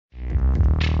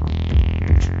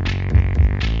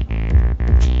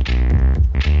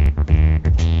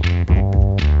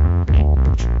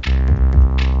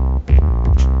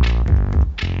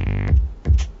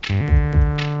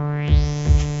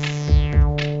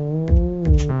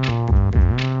Hi,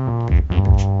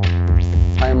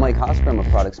 I'm Mike Hosper. I'm a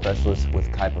product specialist with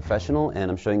AKAI Professional,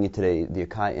 and I'm showing you today the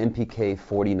AKAI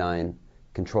MPK49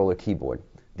 controller keyboard.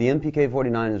 The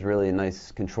MPK49 is really a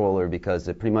nice controller because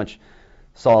it pretty much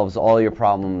solves all your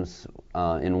problems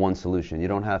in one solution. You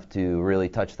don't have to really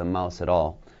touch the mouse at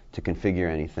all to configure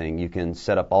anything. You can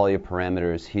set up all your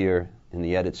parameters here in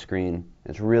the edit screen.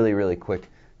 It's really, really quick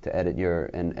to edit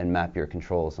and map your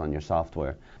controls on your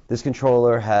software. This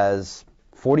controller has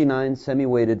 49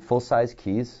 semi-weighted full-size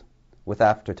keys with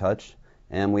aftertouch,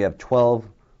 and we have 12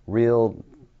 real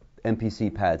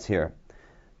MPC pads here.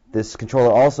 This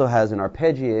controller also has an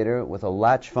arpeggiator with a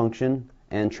latch function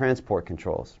and transport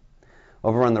controls.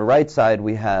 Over on the right side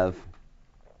we have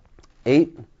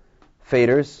 8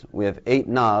 faders, we have 8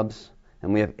 knobs,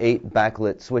 and we have 8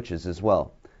 backlit switches as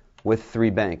well, with 3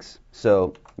 banks.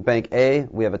 So bank A,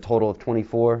 we have a total of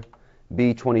 24,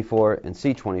 B 24, and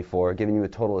C 24, giving you a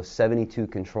total of 72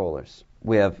 controllers.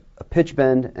 We have a pitch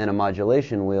bend and a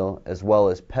modulation wheel, as well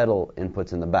as pedal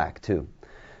inputs in the back too.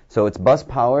 So it's bus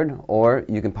powered, or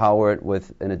you can power it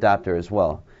with an adapter as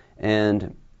well.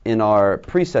 And in our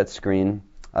preset screen,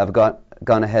 I've gone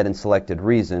ahead and selected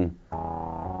Reason.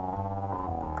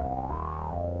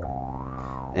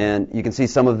 And you can see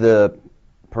some of the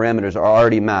parameters are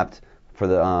already mapped for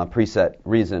the preset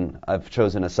Reason. I've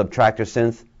chosen a subtractor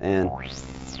synth, and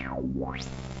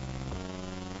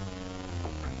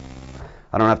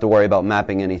I don't have to worry about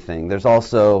mapping anything. There's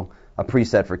also a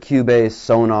preset for Cubase,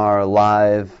 Sonar,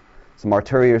 Live, some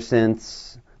Arturia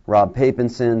synths, Rob Papin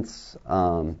synths.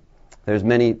 There's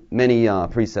many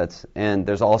presets, and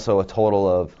there's also a total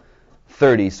of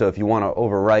 30, so if you want to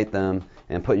overwrite them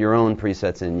and put your own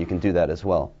presets in, you can do that as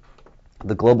well.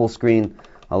 The global screen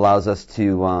allows us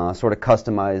to sort of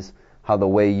customize how the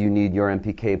way you need your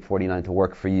MPK49 to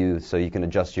work for you, so you can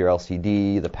adjust your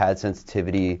LCD, the pad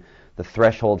sensitivity, the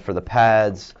threshold for the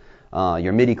pads,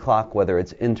 your MIDI clock, whether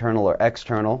it's internal or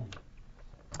external.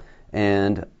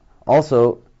 And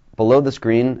also, below the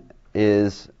screen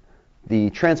is the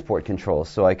transport controls,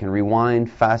 so I can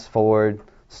rewind, fast forward,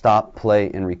 stop,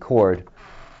 play, and record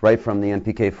right from the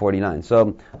MPK49. So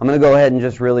I'm going to go ahead and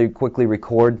just really quickly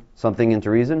record something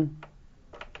into Reason.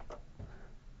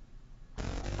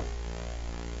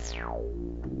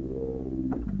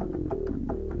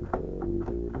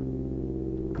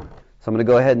 So I'm going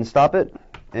to go ahead and stop it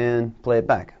and play it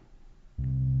back.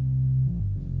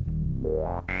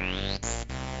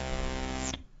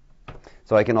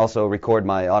 So I can also record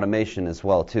my automation as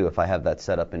well too if I have that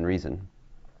set up in Reason.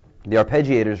 The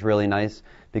arpeggiator is really nice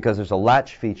because there's a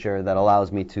latch feature that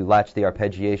allows me to latch the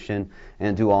arpeggiation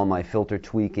and do all my filter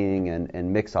tweaking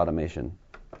and mix automation.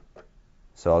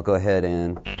 So I'll go ahead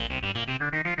and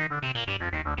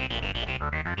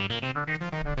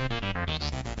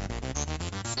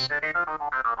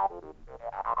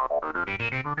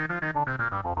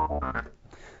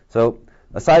so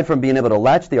aside from being able to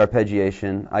latch the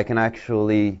arpeggiation, I can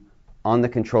actually, on the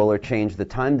controller, change the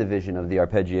time division of the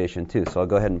arpeggiation too. So I'll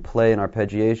go ahead and play an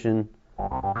arpeggiation.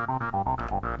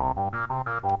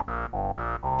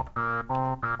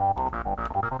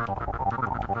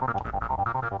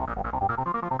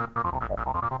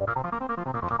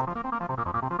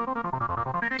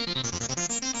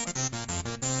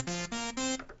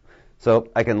 So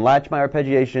I can latch my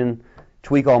arpeggiation,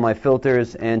 tweak all my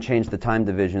filters, and change the time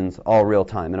divisions all real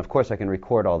time. And of course I can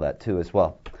record all that too as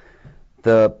well.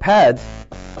 The pads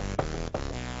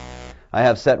I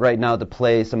have set right now to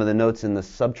play some of the notes in the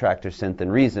subtractor synth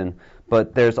in Reason,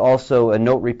 but there's also a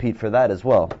note repeat for that as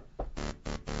well.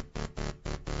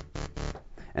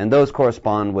 And those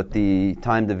correspond with the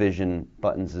time division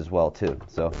buttons as well too.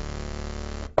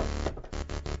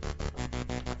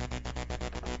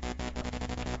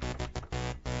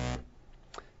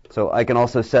 So I can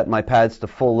also set my pads to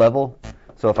full level.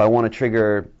 So if I want to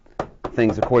trigger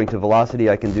things according to velocity,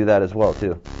 I can do that as well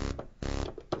too.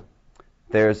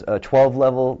 There's a 12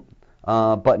 level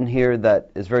button here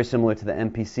that is very similar to the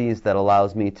MPCs that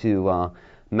allows me to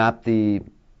map the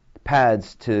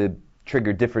pads to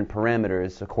trigger different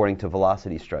parameters according to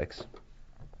velocity strikes.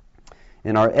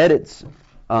 In our edits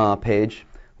page,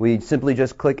 we simply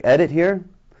just click edit here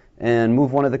and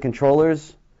move one of the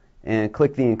controllers and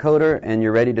click the encoder, and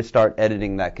you're ready to start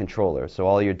editing that controller. So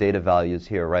all your data values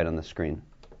here right on the screen.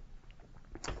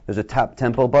 There's a tap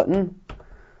tempo button,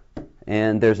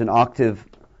 and there's an octave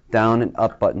down and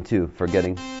up button too for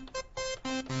getting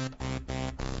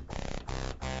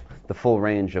the full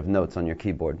range of notes on your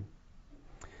keyboard.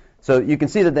 So you can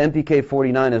see that the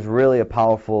MPK49 is really a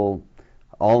powerful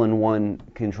all-in-one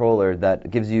controller that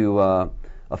gives you a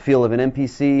feel of an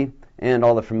MPC and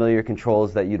all the familiar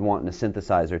controls that you'd want in a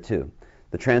synthesizer too.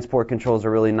 The transport controls are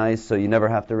really nice, so you never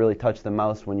have to really touch the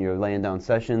mouse when you're laying down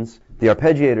sessions. The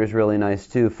arpeggiator is really nice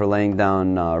too for laying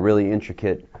down really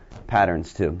intricate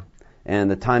patterns too.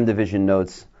 And the time division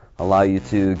notes allow you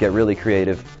to get really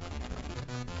creative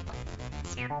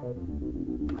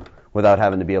without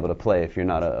having to be able to play if you're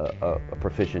not a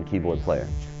proficient keyboard player.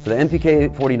 So the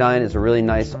MPK49 is a really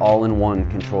nice all-in-one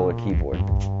controller keyboard.